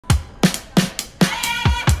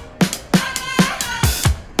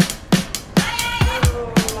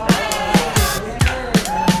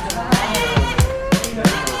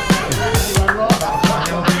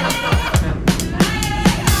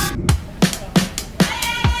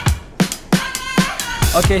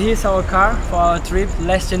Okay, here's our car for our trip,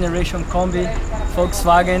 last generation combi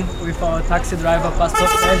Volkswagen with our taxi driver Pastor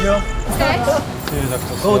Sergio.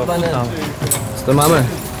 Gold banana. Co to máme?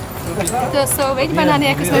 To jsou veď banány,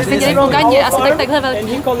 jako jsme už viděli v Ugandě, asi takhle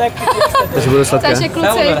velký. Takže bude sladké. Takže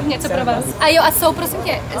kluci, něco pro vás. A jo, a jsou prosím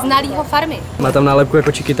tě z Nalího farmy. Má tam nálepku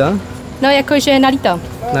jako Chiquita? No jakože nalíto.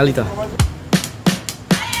 Nalita.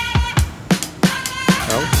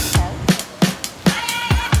 Jo.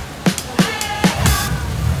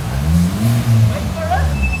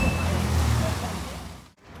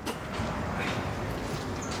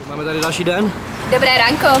 Máme tady další den. Dobré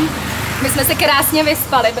ránko. My jsme se krásně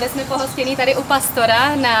vyspali, byli jsme pohostění tady u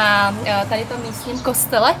pastora na tady tom místním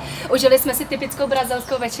kostele. Užili jsme si typickou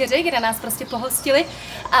brazilskou večeři, kde nás prostě pohostili.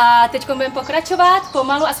 A teď budeme pokračovat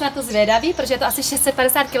pomalu a jsme na to zvědaví, protože je to asi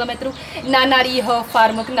 650 km na Nalího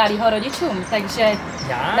farmu k Nalího rodičům. Takže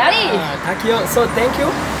Nali! Tak jo, so thank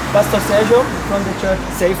you, Pastor Sergio from the church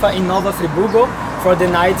Seifa in Nova Friburgo for the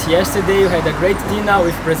night yesterday. You had a great dinner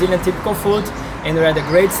with Brazilian typical food. And we had a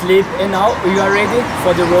great sleep, and now we are ready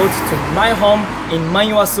for the road to my home in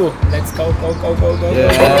Manhuaçu. Let's go, go, go, go, go.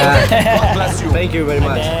 Yeah. God bless you. Thank you very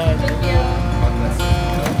much.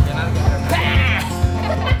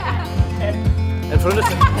 And from the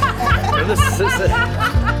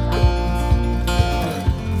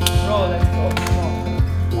Bro, let's go.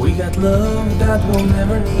 We got love that we'll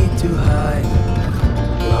never need to hide.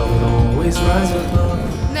 Love will always rise above.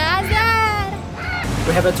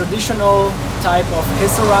 We have a traditional type of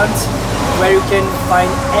restaurant where you can find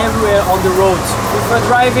everywhere on the road. If you're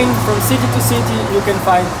driving from city to city, you can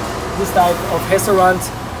find this type of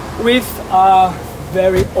restaurant with a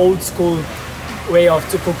very old school way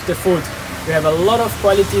to cook the food. You have a lot of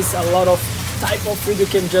qualities, a lot of type of food. You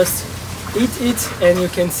can just eat it and you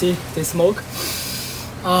can see the smoke.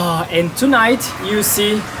 And tonight you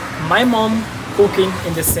see my mom cooking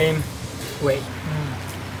in the same way.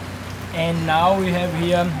 And now we have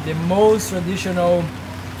here the most traditional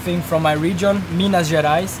thing from my region, Minas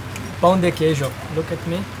Gerais, pão de queijo. Look at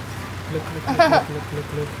me. Look, look, look, look, look, look,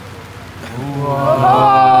 look.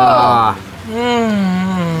 Wow.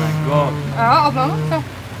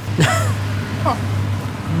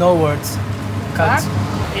 No words. Cut.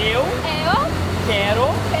 Eu quero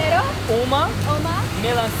uma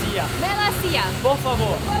melancia. Por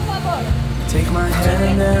favor. Take my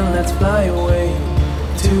hand and let's fly away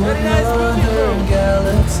to another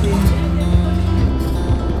galaxy.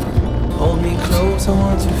 Hold me close, I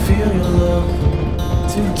want to feel your love.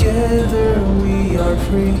 Together we are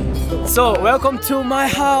free. So, welcome to my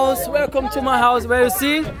house. Welcome to my house. Where you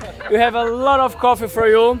see, we have a lot of coffee for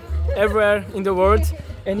you everywhere in the world.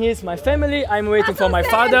 And here's my family. I'm waiting for my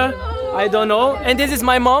father. I don't know. And this is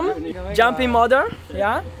my mom, jumping mother.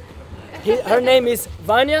 Yeah. Her name is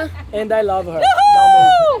Vanya, and I love her.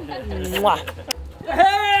 Mwah.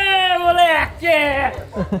 Hey, moleque!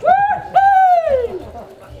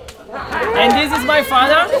 And this is my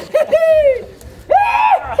father.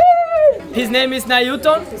 His name is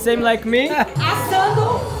Nailton, same like me.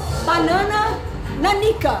 Assando banana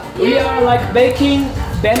nanica. We are like baking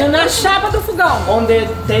banana Na chapa do fogão. on the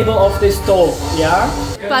table of the stove, yeah?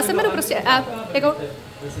 Já se jmenuji prostě a jako...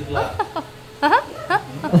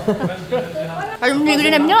 A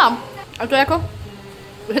nikdy neměla. A to jako...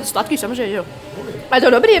 Je to sladký samozřejmě, jo. A je to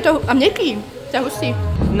dobrý, je to a měkký. To je hustý.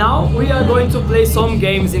 Now we are going to play some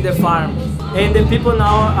games in the farm. And the people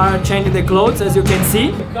now are changing the clothes, as you can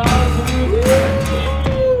see.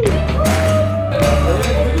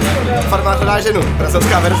 Farma to dá ženu,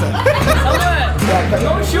 brazilská verze.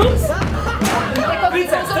 No shoes?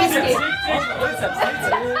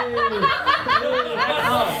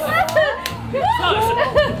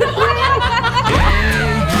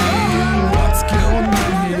 What's going on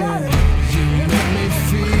here? You make me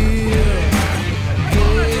feel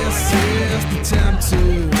this is the time to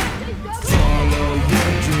follow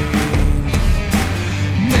your dream.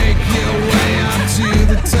 Make your way up to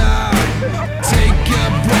the top. Take a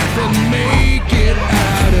breath and make it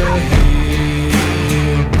out of here.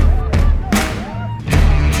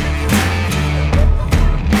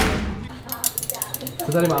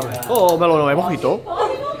 Co tady máme? Melonové mojito.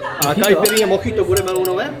 A caipirinha mojito bude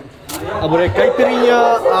melonové. A bude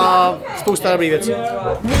caipirinha a spousta dobrých věcí.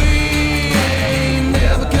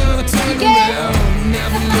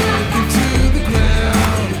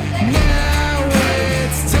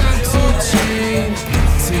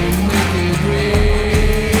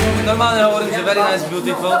 Normálně hovorím, že very nice,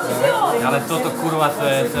 beautiful, ale toto kurva, to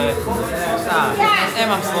je,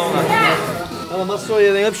 nemám slov na to. Ale maso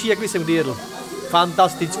je nejlepší, jak jsem kdy jedl.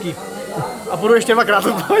 Fantastický. A budu ještě dvakrát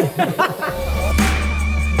úplně.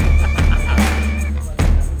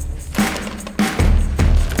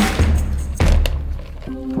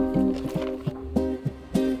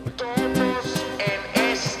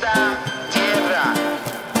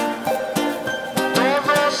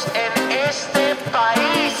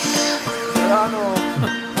 país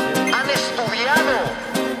han estudiado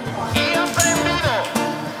y aprendido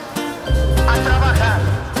a trabajar.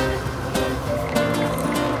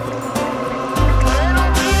 Pero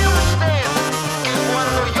mire usted que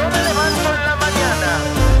cuando yo me levanto en la mañana,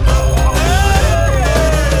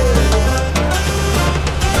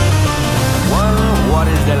 What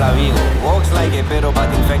is de la vida? Walks like a pero but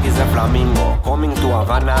in fact is a flamingo. Coming to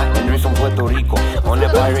Havana and we're from Puerto Rico. On a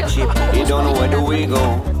pirate ship, you don't know where do we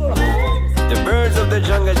go. The birds of the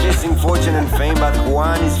jungle chasing fortune and fame, but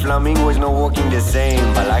Juan is flamingo is not walking the same.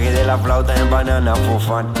 Balaje de la flauta en banana for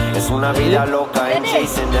fun. Es una vida loca and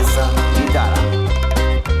chasing the sun. Guitarra.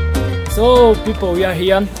 So people, we are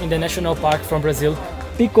here in the national park from Brazil,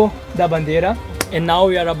 Pico da Bandeira, and now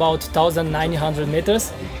we are about 1,900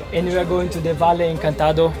 meters and we are going to the Valle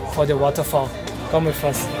Encantado for the waterfall. Come with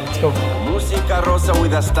us, let's go. Música rosa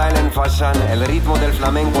with a style and fashion. El ritmo del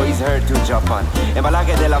flamenco is heard to Japan.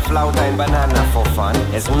 Embalaje de la flauta en banana for fun.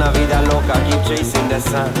 Es una vida loca, keep chasing the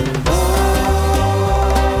sun.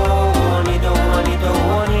 Juanito, Juanito,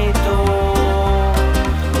 Juanito.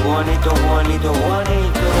 Juanito, Juanito,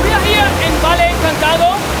 Juanito. We are here in Valle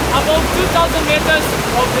Encantado, above 2,000 meters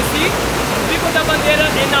of the sea, Pico da Bandeira,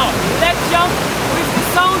 and now let's jump with the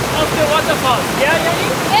sound of the waterfall. Yeah,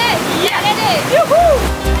 Yanni? Yeah, it is. Yoo-hoo!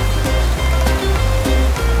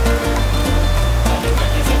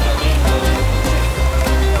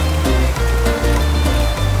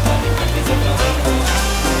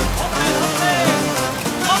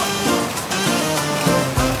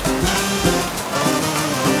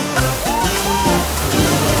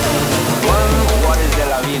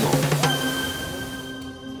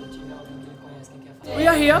 We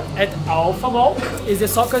are here at Alphaville. It's the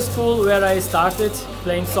soccer school where I started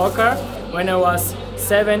playing soccer when I was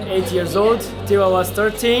 7, 8 years old till I was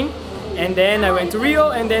 13, and then I went to Rio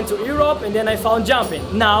and then to Europe and then I found jumping.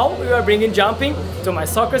 Now we are bringing jumping to my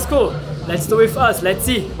soccer school. Let's do it with us. Let's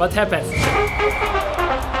see what happens.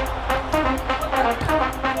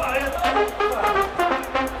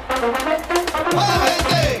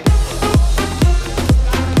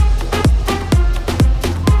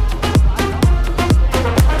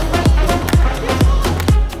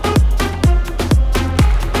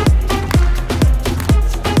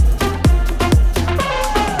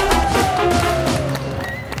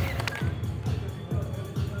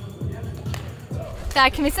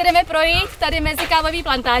 Tak my se jdeme projít tady mezi kávové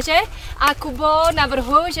plantáže a Kubo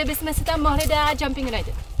navrhu, že bychom si tam mohli dát Jumping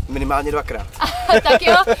United. Minimálně 2krát. Tak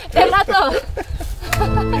jo, jdem na to.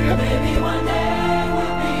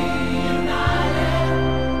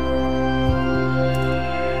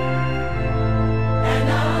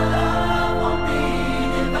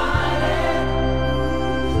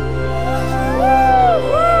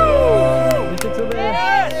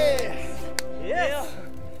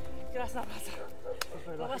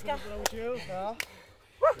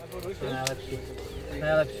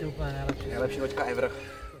 Nejlepší loďka ever.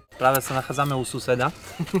 Práve sa nachádzame u suseda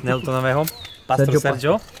Neltonového, pastor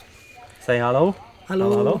Sergio. Say hello.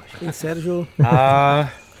 Haló, Sergio. A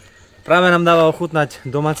práve nám dáva ochutnať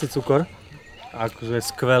domáci cukor, akože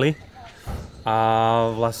skvelý. A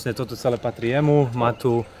vlastne toto celé patrí jemu. Má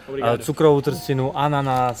tu cukrovú trstinu,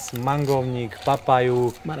 ananás, mangovník,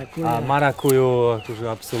 papaju, a marakuju, akože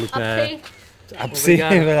absolútne. A psy,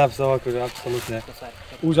 veľa psov, akože absolútne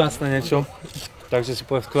úžasné niečo. Takže si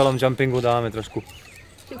po skvelom jumpingu dávame trošku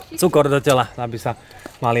cukor do tela, aby sa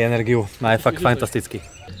mali energiu. A je fakt fantastický.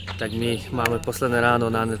 Tak my máme posledné ráno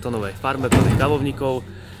na Neltonovej farme plných kávovníkov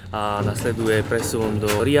a nasleduje presun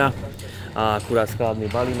do Ria. A akurát skladný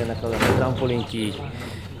balíme, nakladáme trampolinky,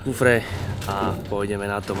 kufre a pôjdeme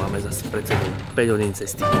na to. Máme zase pred sebou 5 hodín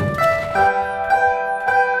cesty.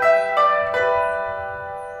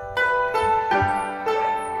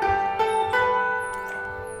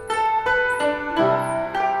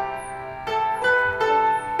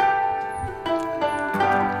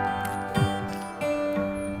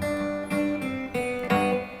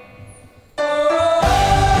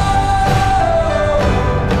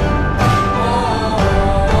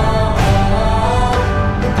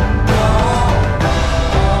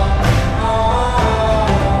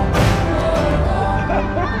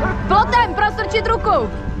 Rukou.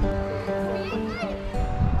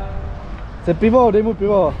 Chce pivo, dej mu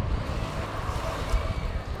pivo.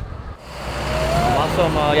 Mal som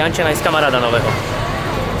Jančena z kamaráda nového.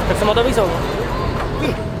 Tak som ho dovízol.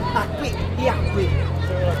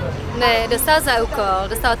 Ne, dostal za úkol,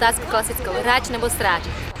 dostal otázku klasickou, hráč nebo sráč.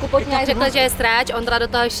 Kupotňák řekl, že je sráč, on teda do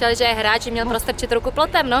toho šel, že je hráč, že měl prostrčit ruku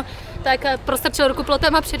plotem, no. Tak prostrčil ruku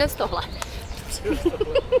plotem a přidez tohle.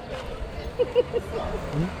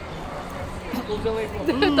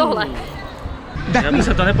 Tohle. Já bych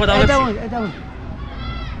se to nepodal lepší.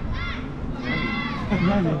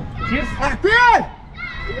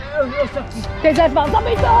 Teď vám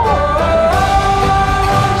zabij to!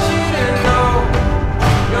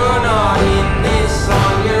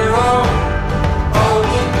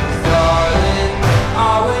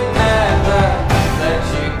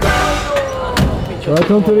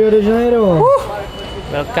 Welcome to Rio de Janeiro.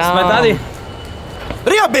 Jsme tady.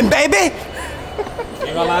 Rio, bim baby!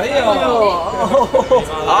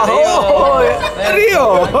 Ahoj!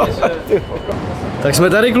 Rio! Tak jsme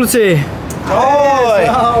tady, kluci. Ahoj!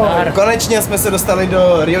 Konečně jsme se dostali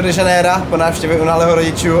do Rio de Janeiro po návštěvě u Naleho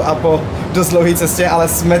rodičů a po dost dlouhé cestě, ale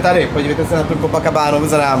jsme tady. Podívejte se na tu Copacabánu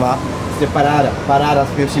za náma. Prostě paráda,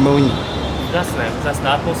 jsme přímo u ní.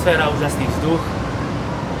 Úžasná atmosféra, úžasný vzduch.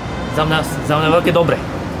 Za mňa veľké dobre.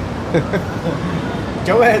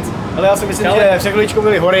 Čauec! Ale já si myslím, že před chvíličkou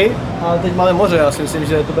byly hory a teď máme moře. Já si myslím,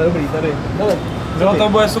 že to bude dobrý tady. No to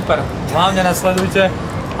bude super. Hlavne nasledujte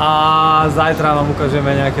a zajtra vám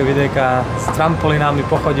ukážeme nejaké videjka s trampolinami,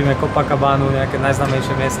 pochodíme Copacabánu, nejaké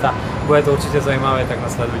najznámejšie miesta. Bude to určite zaujímavé, tak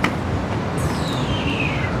nasledujte.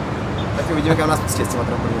 Tak uvidíme, kam nás pustí s těma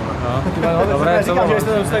trampolinama. No, dobré, co říkám, že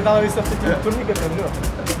jste dostali dále vystavci tím turniketem, jo?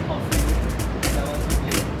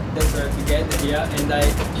 That's where to get here, and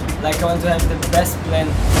I want to have the best plan,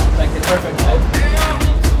 like the perfect type.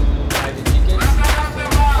 Buy the tickets.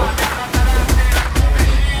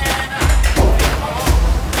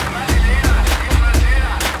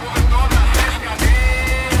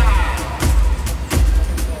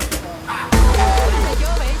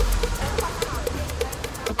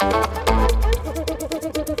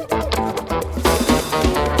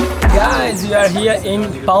 Guys, we are here in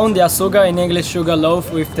Pão de Açúcar, in English sugar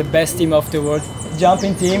loaf, with the best team of the world,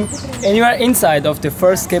 jumping team, and you are inside of the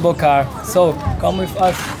first cable car. So come with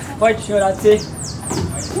us. Pode chorar, Tati.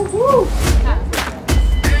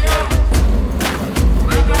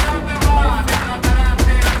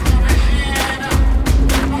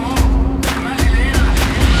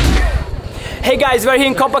 Hey guys, we're here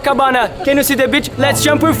in Copacabana. Can you see the beach? Let's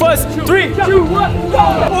jump with us. 3, 2, 1, go!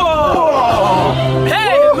 Whoa!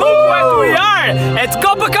 Hey, look what we are at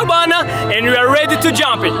Copacabana, and we are ready to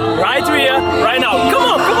jump it right here, right now. Come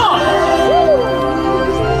on, come on!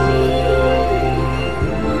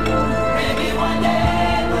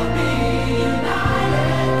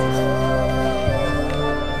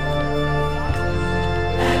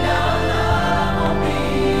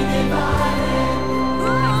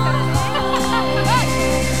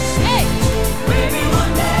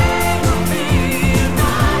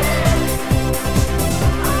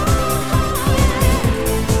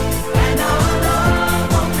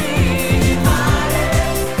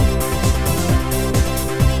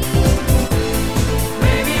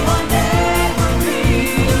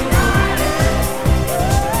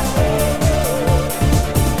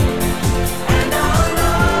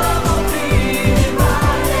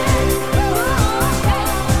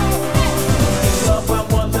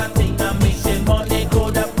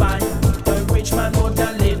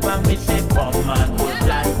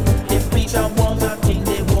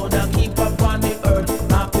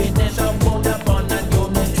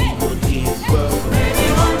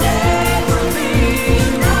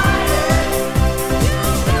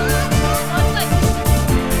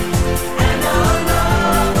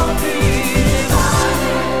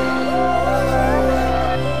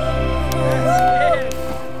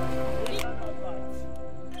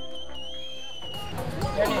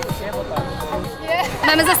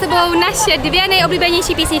 Máme za sebou naše dvě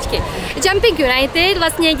nejoblíbenější písničky. Jumping United,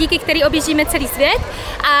 vlastně díky který objíždíme celý svět,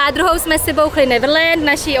 a druhou jsme si bouchli Neverland,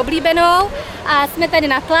 naši oblíbenou, a jsme tady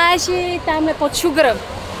na pláži, tamhle pod Sugar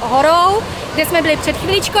horou, kde jsme byli před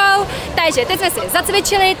chvíličkou, takže teď jsme si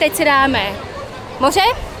zacvičili, teď si dáme moře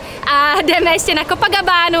a jdeme ještě na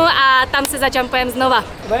Copacabánu a tam se zajumpujeme znova.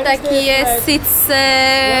 Tak je sice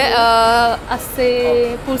asi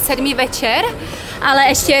 6:30 večer, ale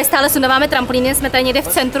ještě stále sundáváme trampolíny, jsme tady někde v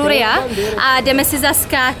centru Ria a jdeme si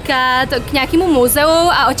zaskákat k nějakému muzeu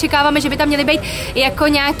a očekáváme, že by tam měly být jako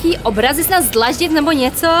nějaký obrazy, snad zdlaždit nebo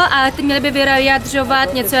něco, a ty měly by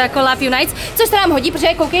vyjadřovat něco jako Love Unites, což se nám hodí,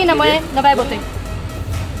 protože koukej na moje nové boty.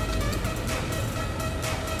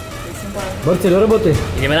 Borci, do roboty.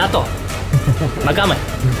 Ideme na to. Makáme.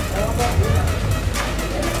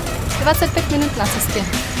 25 minut na cestě.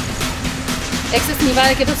 Jak se smívá,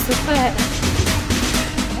 jak je to super.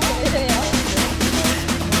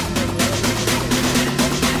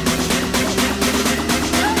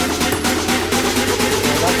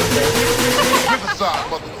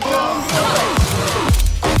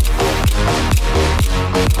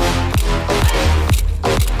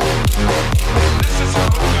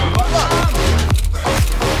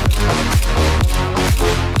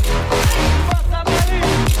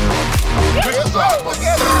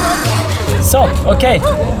 Okay,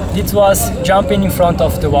 this was jumping in front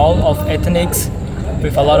of the wall of ethnics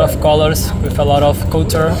with a lot of colors, with a lot of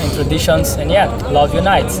culture and traditions, and yeah, love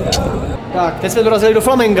unites. Tak, teď jsme dorazili do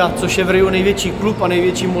Flamenga, což je v Riu největší klub a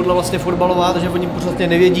největší modla vlastně fotbalová, takže oni pořádně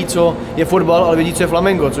nevědí, co je fotbal, ale vědí, co je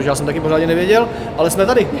flamengo, což já jsem taky pořádně nevěděl, ale jsme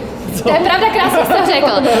tady. To je pravda, krásně jsi to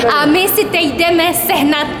řekl. A my si teď jdeme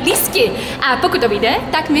sehnat lístky. A pokud to vyjde,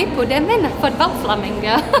 tak my půjdeme na fotbal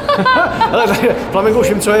Flamenga. Ale flamengo už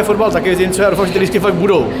vím, co je fotbal, taky vím, co je, a doufám, že ty lístky fakt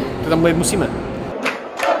budou. To tam být musíme.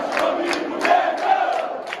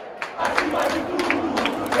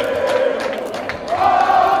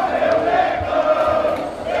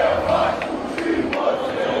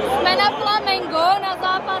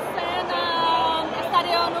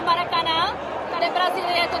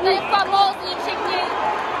 To je famózní všichni.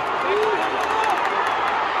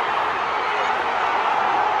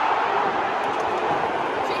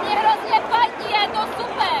 Všichni hrozně fajní, je to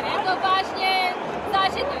super, je to vážně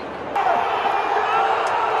zážitek.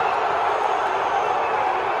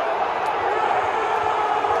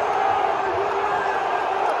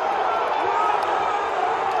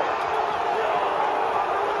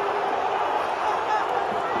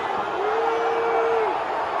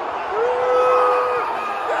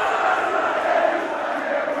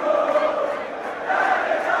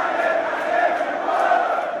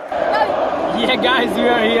 Yeah guys, we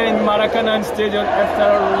are here in Maracanã Stadium after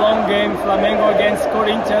a long game, Flamengo against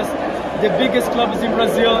Corinthians, the biggest clubs in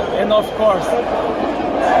Brazil, and of course,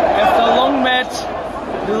 after a long match,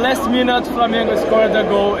 the last minute Flamengo scored a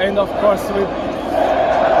goal, and of course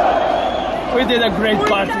we did a great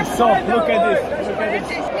party, so look at this.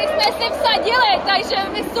 My jsme si vsadili, takže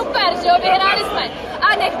my super, že jo, vyhráli jsme.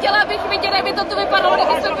 A nechtěla bych vidět, jak by to tu vypadalo,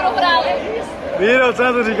 kdyby jsme prohráli. Míro, co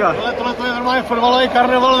na to říká? Tohle je normálně fotbalový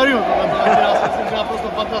karneval v Riu. Já si myslím, že naprosto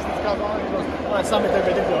fantastická záležitost. Ale sami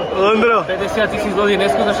tebe děkuji. Ondro. 50 000 ľudí,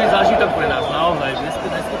 neskutočný zážitok pre nás, naozaj,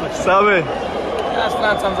 neskutočný. Sami. Ja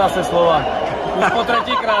strácam zase slova. Už po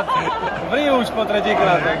tretíkrát. V Riu už po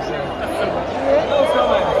tretíkrát, takže. No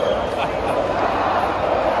comment.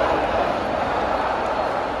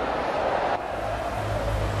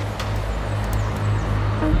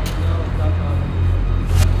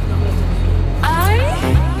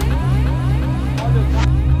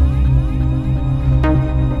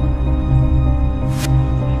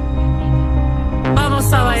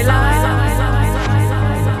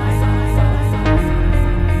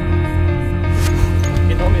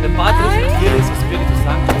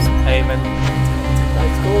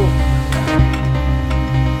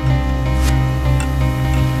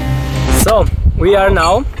 So, we are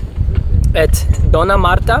now at Dona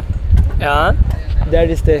Marta. There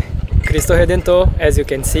is the Cristo Redentor, as you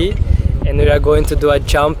can see, and we are going to do a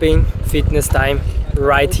jumping fitness time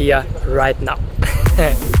right here, right now.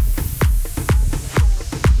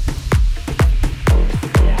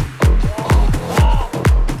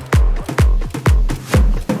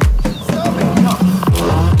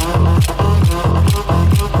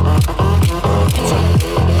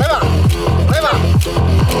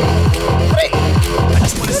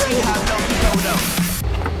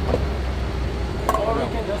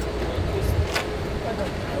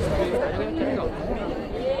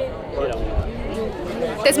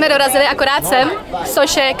 Teď jsme dorazili akorát sem,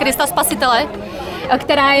 což je Krista Spasitele,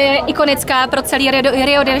 která je ikonická pro celý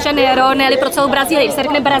Rio de Janeiro, ne pro celou Brazílii. Když se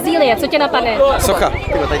řekne Brazílie, co tě napadne? Socha,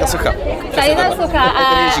 tady ta socha. Tady ta socha.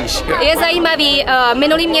 A je zajímavý,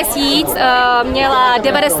 minulý měsíc měla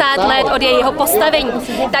 90 let od jejího postavení,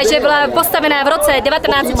 takže byla postavená v roce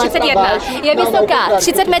 1931. Je vysoká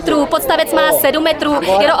 30 metrů, podstavec má 7 metrů,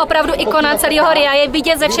 je to opravdu ikona celého Ria, je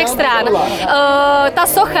vidět ze všech stran. Ta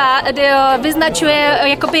socha vyznačuje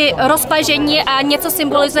jakoby rozpažení a něco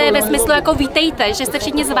symbolizuje ve smyslu jako vítejte, že jste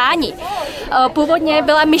všichni zváni. Původně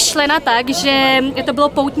byla myšlena tak, že to bylo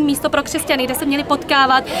poutní místo pro křesťany, kde se měli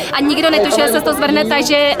potkávat a nikdo netušil, že se to zvrhne,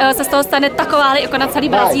 takže se z toho stane taková ikona celý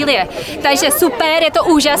Brazílie. Takže super, je to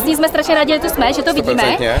úžasný, jsme strašně rádi, že tu jsme, že to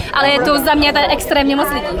vidíme, ale je to za mě tady extrémně moc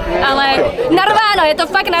lidí. Ale narváno, je to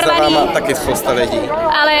fakt narvaný. Za náma taky spousta lidí.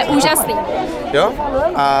 Ale úžasný. Jo?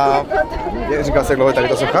 A říkal jsi, jak dlouho je tady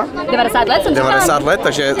ta socha? 90 let jsem 90 let,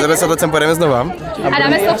 takže za 10 let sem pojedeme znova. A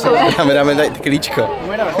dáme stopku. Dáme tady klíčko.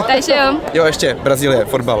 Takže jo. Jo, ještě, Brazílie,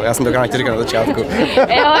 fotbal, já jsem to chtěl říkat na začátku.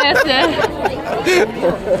 Jo, jasně.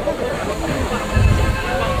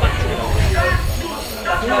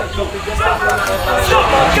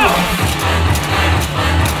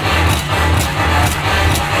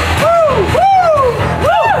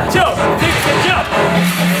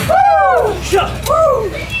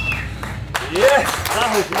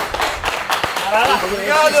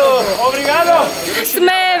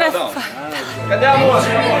 Jsme ve...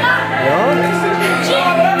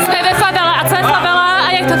 Jsme ve favela a co je favela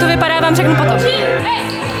a jak to tu vypadá, vám řeknu potom.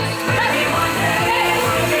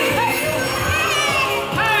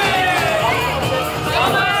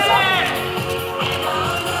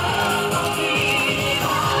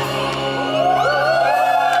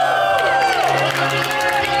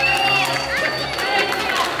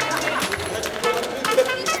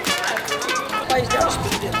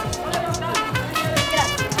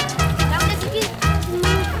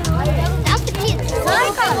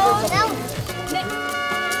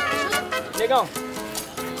 Legal.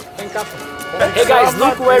 Hey guys,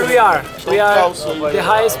 look where we are. We are the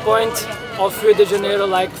highest point of Rio de Janeiro,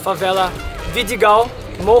 like favela Vidigal,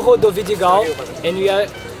 Morro do Vidigal, and we are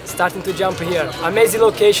starting to jump here. Amazing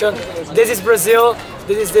location. This is Brazil.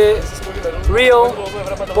 This is the real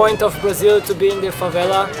point of Brazil, to be in the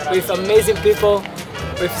favela with amazing people,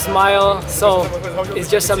 with smile. So it's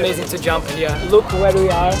just amazing to jump here. Look where we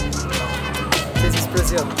are. This is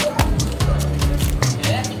Brazil.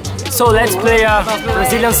 So let's play a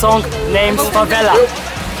Brazilian song named Favela.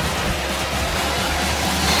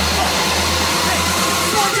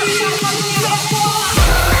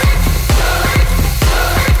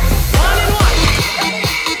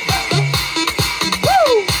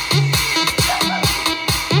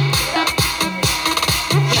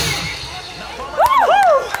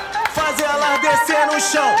 Favela descer no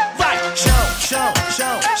chão, vai! Chão, chão,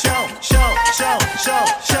 chão, chão, chão, chão, chão,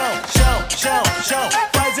 chão, chão, chão, chão.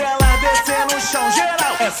 Faz ela descer no chão,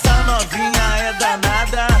 geral. Essa novinha é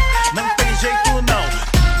danada, não tem jeito não.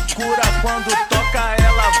 Cura quando toca,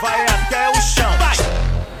 ela vai até o chão. Vai!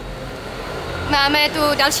 Máme tu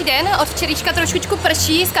další den, od včerejška trošičku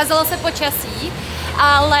prší, zkazilo se počasí,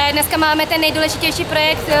 ale dneska máme ten nejdůležitější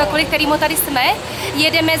projekt, kvůli kterému tady jsme.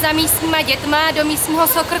 Jedeme za místníma dětma do místního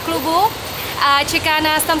soccer klubu a čeká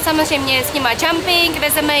nás tam samozřejmě s nima jumping,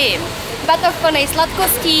 vezeme jim batoh plný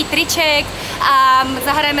sladkostí, triček a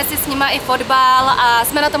zahrajeme si s nima i fotbal a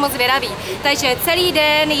jsme na to moc zvědaví. Takže celý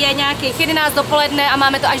den je nějakých 11 dopoledne a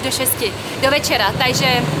máme to až do 6 do večera, takže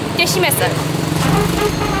těšíme se.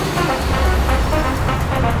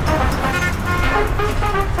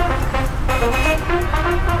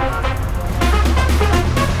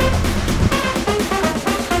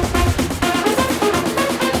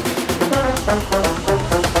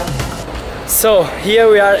 So here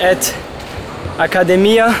we are at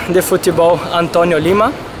Academia de Futebol Antonio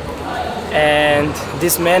Lima, and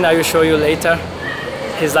this man I will show you later.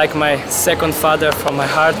 He's like my second father from my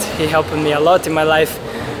heart. He helped me a lot in my life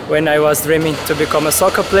when I was dreaming to become a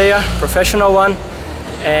soccer player, professional one.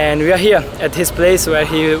 And we are here at his place where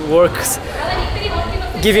he works,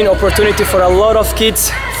 giving opportunity for a lot of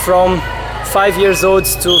kids from 5 years old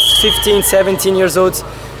to 15, 17 years old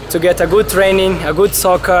to get a good training, a good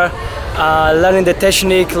soccer, learning the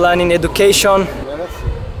technique, learning education.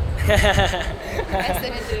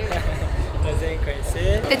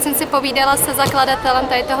 Teď jsem si povídala se zakladatelem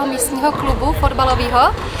tady toho místního klubu fotbalového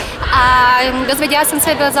a dozvěděla jsem se,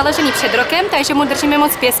 že byl založený před rokem, takže mu držíme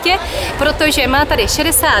moc pěstě, protože má tady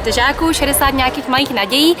 60 žáků, 60 nějakých malých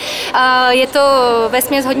nadějí. Je to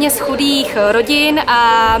vesměs hodně z chudých rodin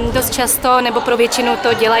a dost často, nebo pro většinu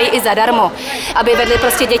to dělají i zadarmo, aby vedli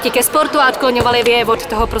prostě děti ke sportu a odkloňovali je od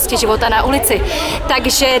toho prostě života na ulici.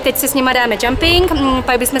 Takže teď si s nima dáme jumping,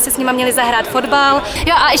 pak bychom si s nima měli zahrát fotbal.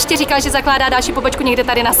 Jo, a ještě říkal, že zakládá další pobočku někde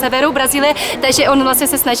tady na severu Brazílie, takže on vlastně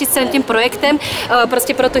se snaží s celým tím projektem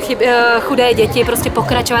prostě pro to chudé děti prostě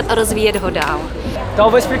pokračovat a rozvíjet ho dál. Então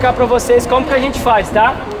eu vou explicar para vocês como que a gente faz,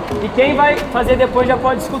 tá? E quem vai fazer depois já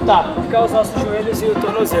pode escutar. Ficar os nossos joelhos e o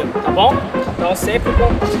tornozelo, tá bom? Então sempre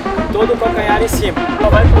com todo o calcanhar em cima. Então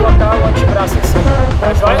vai colocar o antebraço em cima,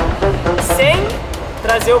 tá joia? Sem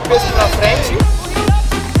trazer o peso para frente.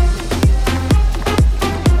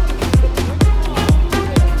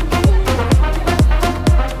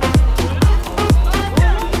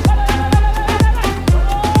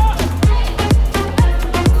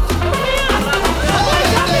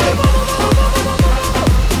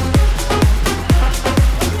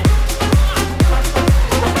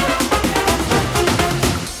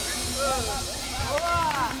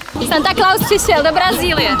 Santa Claus přišel do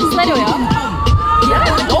Brazílie. Sleduj, jo?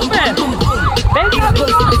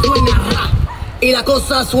 Y la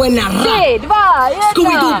cosa suena rap. 3, 2,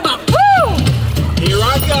 1.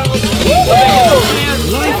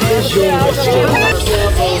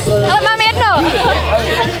 Ale mám jedno.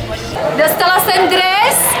 Dostala jsem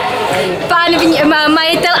dres. Pan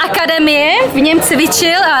majitel akademie v něm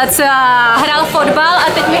cvičil a hrál fotbal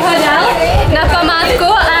a teď mi ho dal na památku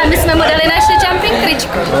a my jsme mu dali naše jumping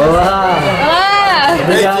tričko.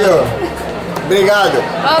 Obrigado.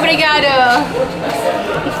 Obrigado.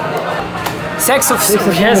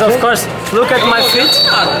 Yes, of course. Look at my feet.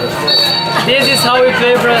 This is how we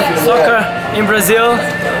play soccer in Brazil.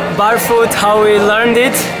 Barefoot, how we learned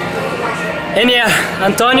it. And yeah,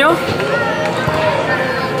 Antonio.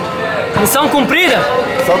 Missão cumprida.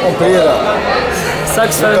 Missão cumprida.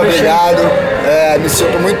 Muito obrigado. Me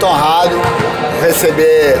sinto muito honrado de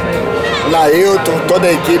receber Nailton, toda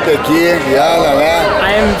a equipe aqui, Diana, né?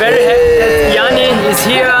 I am very happy that Yanni is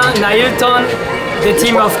here, Nailton, the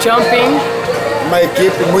team of jumping. Uma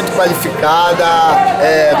equipe muito qualificada,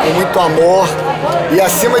 com muito amor e,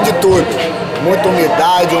 acima de tudo, muita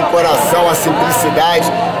humildade, um coração, a simplicidade.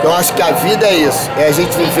 Eu acho que a vida é isso, é a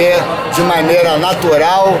gente viver de maneira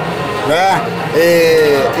natural, né?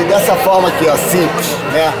 E dessa forma aqui, ó, simples,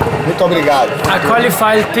 né? Muito obrigado. A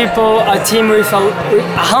qualified people, a team with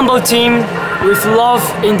a humble team, with love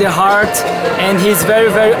in the heart, and he's very,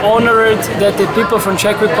 very honored that the people from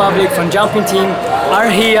Czech Republic, from jumping team, are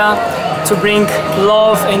here to bring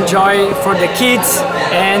love and joy for the kids.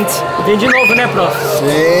 And vem de novo, né, prof?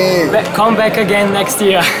 Sim. Come back again next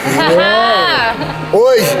year. Yeah.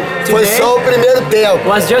 Hoje foi só o primeiro tempo.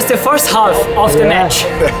 Was just the first half of the match.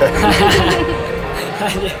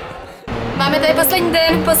 Máme tady poslední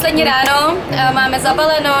den, poslední ráno, máme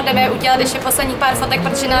zabaleno, jdeme udělat ještě posledních pár fotek,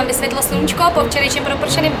 protože nám vysvětlo sluníčko po včerejším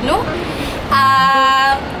propršeném dnu.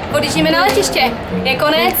 A odjíždíme na letiště. Je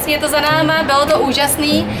konec, je to za náma, bylo to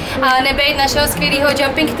úžasný a nebejt našeho skvělého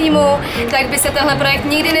jumping týmu, tak by se tenhle projekt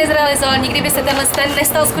nikdy nezrealizoval, nikdy by se tenhle stand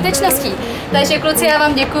nestal skutečností. Takže kluci, já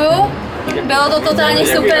vám děkuju, bylo to totálně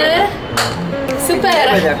super. Super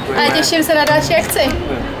a těším se na další akci.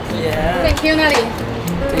 Thank you, Nale.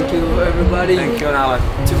 Thank you everybody. Thank you, Nale.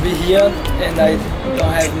 To be here, and I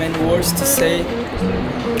don't have many words to say.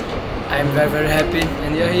 I'm very, very happy,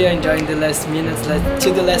 and you're here enjoying the last minutes,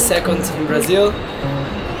 till the last seconds in Brazil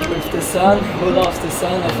with the sun. Who loves the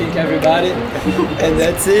sun? I think everybody. And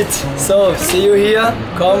that's it. So see you here.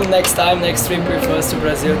 Come next time, next trip with us to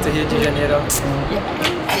Brazil, to Rio de Janeiro.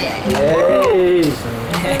 Hey.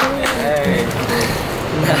 Hey.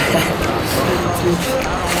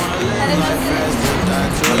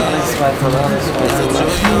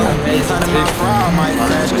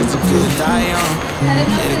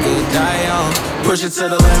 Push it to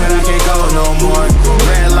the limit, I can't go no more.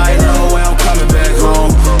 Red light, no way, I'm coming back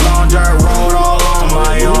home. Long dirt road, all on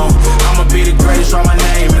my own. I'ma be the greatest, write my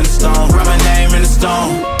name in the stone. Write my name in the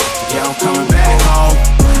stone. Yeah, I'm coming back home.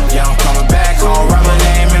 Yeah, I'm coming back home. Write my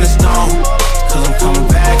name in the stone. Cause I'm coming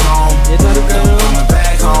back home. I'm coming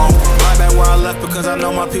back home. Right back where I left because I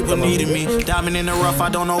know my people needed me. Diving in the rough, I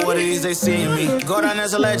don't know what it is they see in me. Go down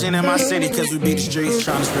as a legend in my city cause we beat the streets.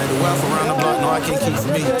 Trying to spread the wealth around the block, no I can't keep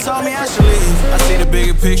from me. Told me I should leave, I see the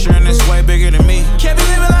bigger picture and it's way bigger than me. Can't be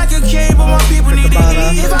living like a king, but my people need to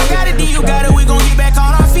eat. If I got it, then you got it, we gon' get back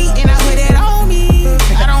on our feet. And I put that on me.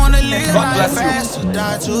 I don't wanna live life fast or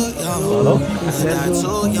die too young. Die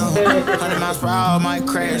too young. 100 miles per hour might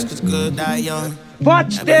crash cause good die young.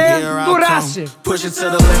 Počtem kurasy! Push it to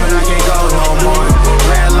the limit, I can't go no more.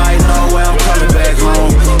 Red light, no way, I'm coming back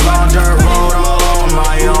home.